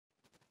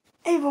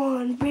Hey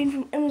everyone, Brain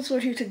from Emerald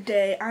Sword here.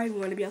 Today I'm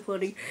going to be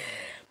uploading,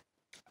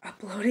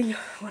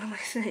 what am I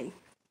saying?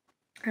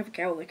 I have a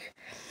cowlick.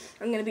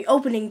 I'm going to be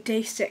opening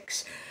day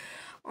 6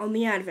 on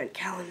the advent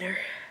calendar.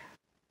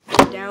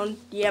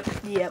 Yep,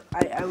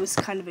 I was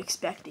kind of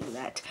expecting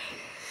that.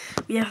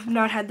 We have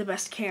not had the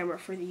best camera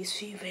for these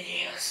few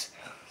videos.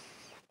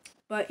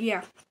 But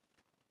yeah,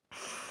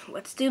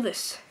 let's do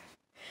this.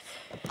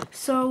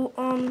 So,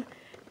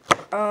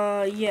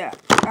 yeah,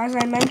 as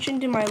I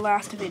mentioned in my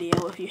last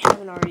video, if you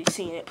haven't already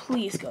seen it,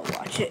 please go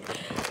watch it.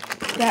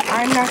 That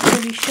I'm not going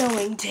to be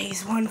showing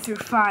days 1 through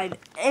 5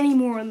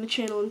 anymore on the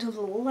channel until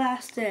the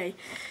last day,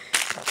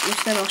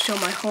 which then I'll show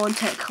my whole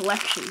entire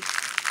collection.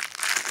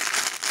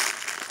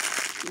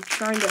 I'm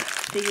trying to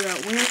figure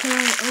out where can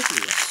I open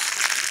this.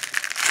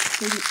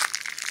 Maybe,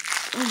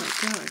 oh my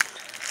god.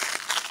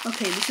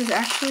 Okay, this is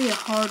actually a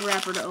hard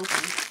wrapper to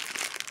open.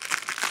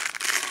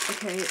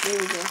 Okay, there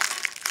we go.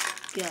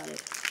 Got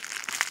it.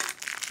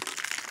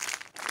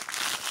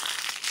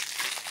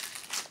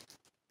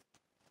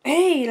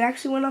 Hey, it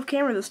actually went off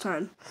camera this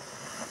time.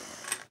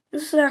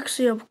 This is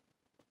actually a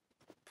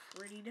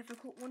pretty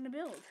difficult one to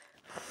build.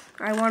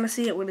 I want to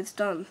see it when it's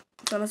done.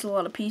 It's done as a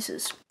lot of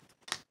pieces.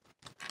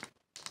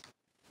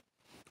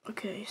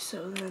 Okay,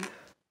 so then...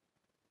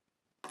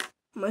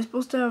 Am I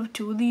supposed to have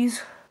 2 of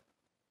these?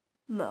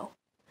 No.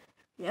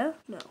 Yeah?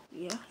 No.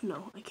 Yeah?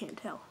 No. I can't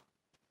tell.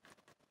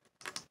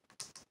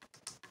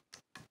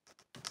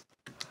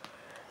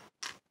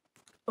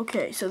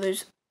 Okay, so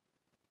there's...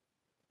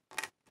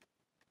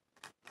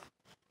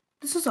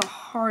 This is a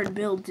hard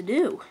build to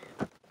do.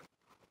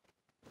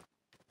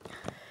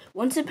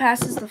 Once it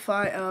passes the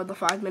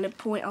 5-minute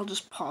point, I'll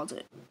just pause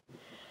it.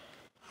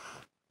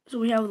 So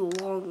we have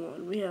the long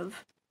one. We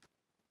have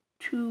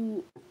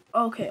 2.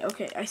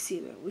 Okay, I see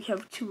that. We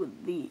have 2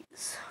 of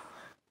these.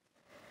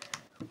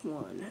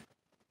 1,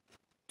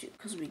 2,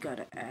 because we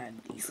gotta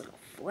add these little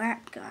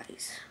flap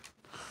guys.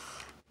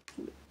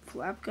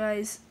 Flap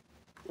guys.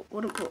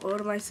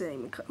 What am I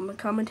saying? My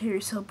commentary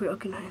is so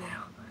broken right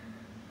now.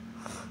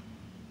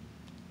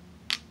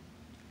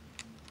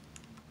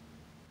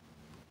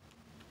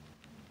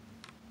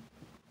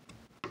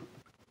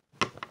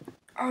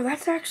 Oh,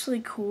 that's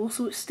actually cool.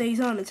 So it stays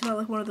on. It's not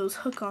like one of those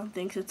hook-on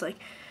things. It's like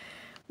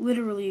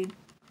literally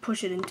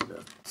push it into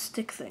the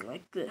stick thing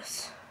like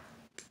this.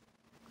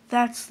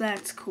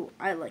 That's cool.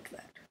 I like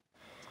that.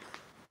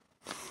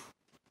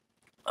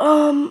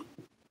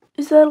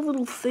 Is that a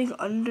little thing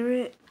under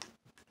it?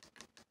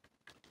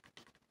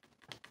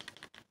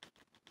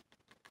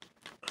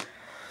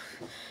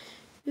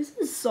 This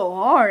is so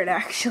hard,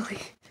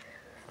 actually.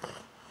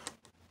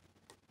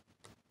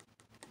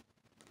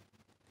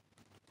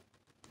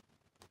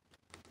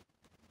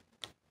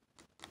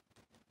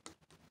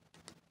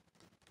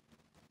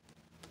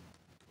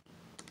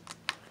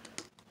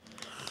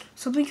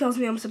 Something tells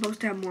me I'm supposed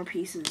to have more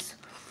pieces.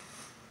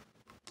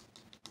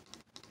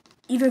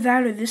 Either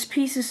that or this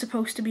piece is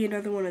supposed to be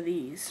another one of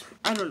these.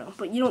 I don't know.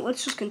 But,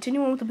 let's just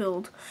continue on with the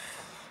build.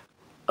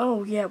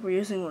 Oh, yeah, we're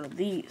using one of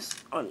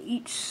these. On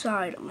each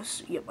side.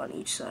 Yep, on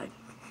each side.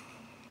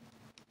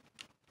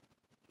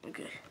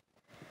 Okay.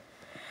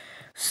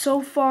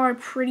 So far,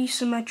 pretty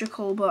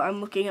symmetrical, but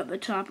I'm looking at the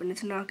top and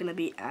it's not going to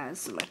be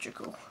as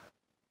symmetrical.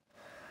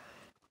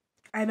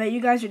 I bet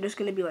you guys are just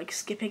going to be,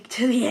 skipping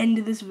to the end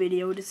of this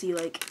video to see,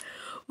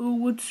 oh,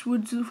 what's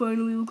it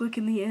finally look like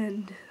in the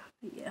end?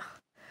 Yeah.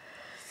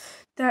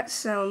 That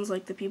sounds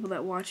like the people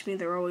that watch me,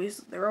 they're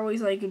always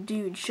like,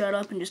 dude, shut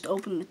up and just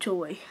open the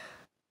toy.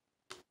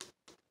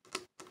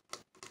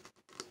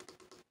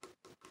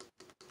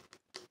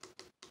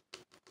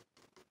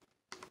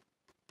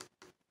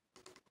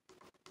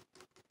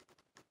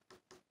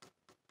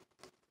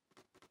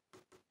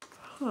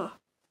 Huh.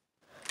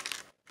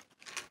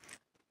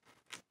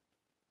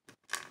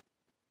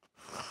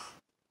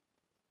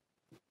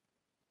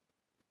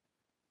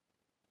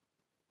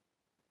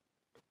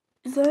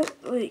 Is that,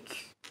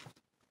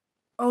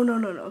 oh, no,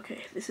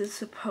 okay. This is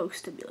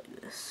supposed to be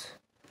like this.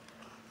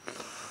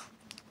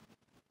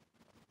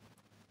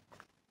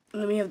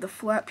 And then we have the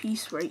flat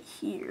piece right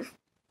here.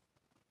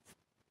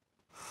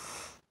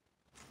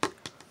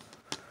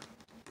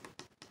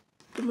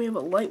 Then we have a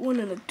light one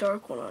and a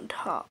dark one on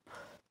top.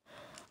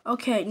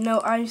 Okay,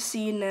 no, I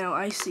see it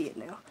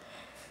now.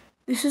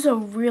 This is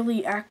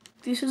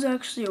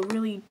actually a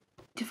really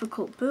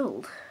difficult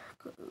build,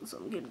 because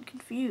I'm getting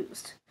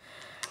confused.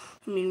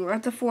 I mean, we're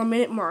at the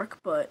 4-minute mark,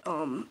 but,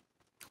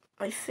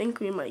 I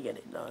think we might get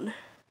it done.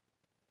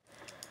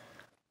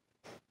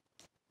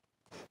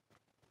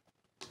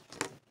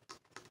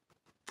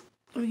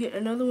 We get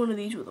another one of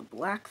these with a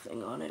black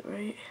thing on it,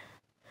 right?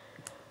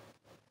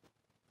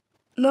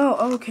 No,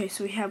 okay,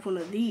 so we have one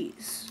of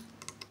these.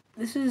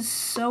 This is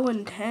so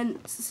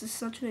intense. This is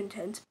such an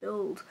intense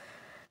build.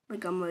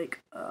 I'm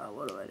like,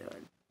 what am I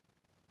doing?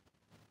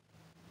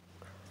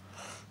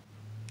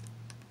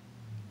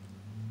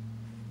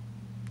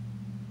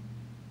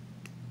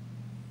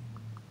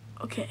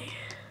 Okay.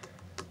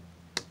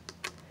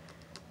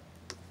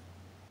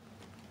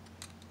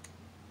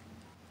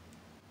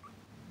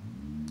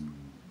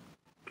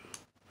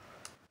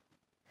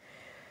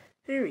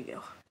 There we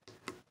go.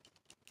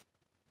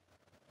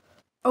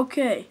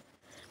 Okay,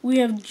 we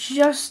have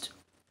just...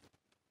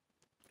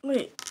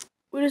 Wait,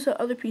 where does the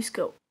other piece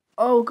go?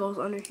 Oh, it goes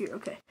under here.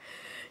 Okay.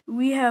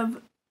 We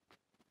have...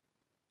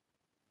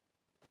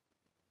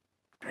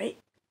 Right?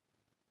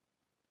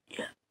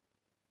 Yeah.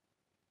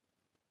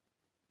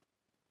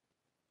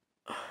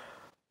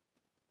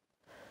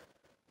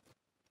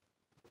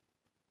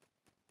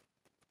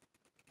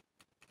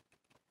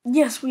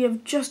 Yes, we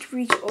have just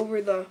reached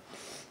over the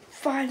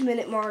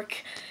 5-minute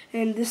mark,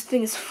 and this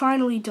thing is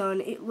finally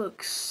done. It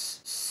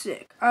looks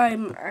sick.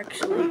 I'm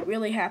actually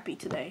really happy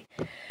today.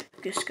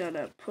 Just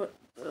gotta put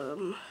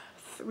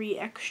 3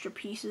 extra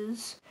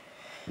pieces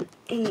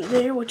in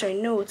there, which I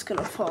know it's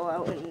gonna fall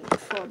out and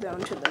fall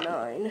down to the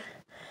 9.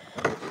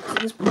 So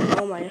just put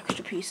all my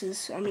extra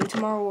pieces. I mean,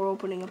 tomorrow we're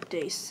opening up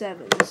day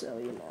 7, so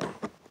you know.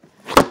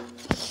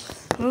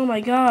 Oh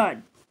my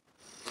god.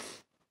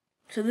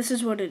 So this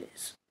is what it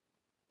is.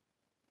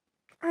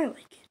 I like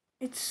it.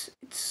 It's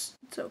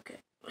okay.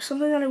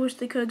 Something that I wish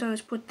they could have done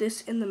is put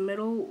this in the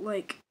middle.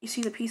 Like, you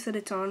see the piece that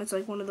it's on? It's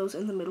like one of those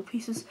in the middle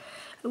pieces.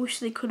 I wish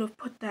they could have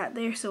put that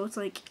there so it's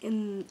like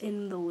in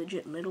the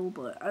legit middle,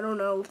 but I don't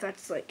know if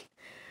that's like...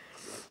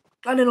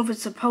 I don't know if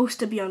it's supposed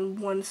to be on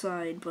one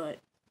side, but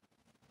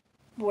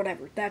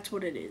whatever. That's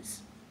what it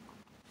is.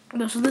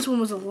 No, so this one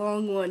was a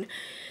long one.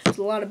 It's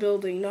a lot of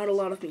building, not a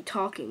lot of me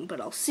talking,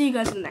 but I'll see you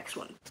guys in the next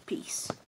one. Peace.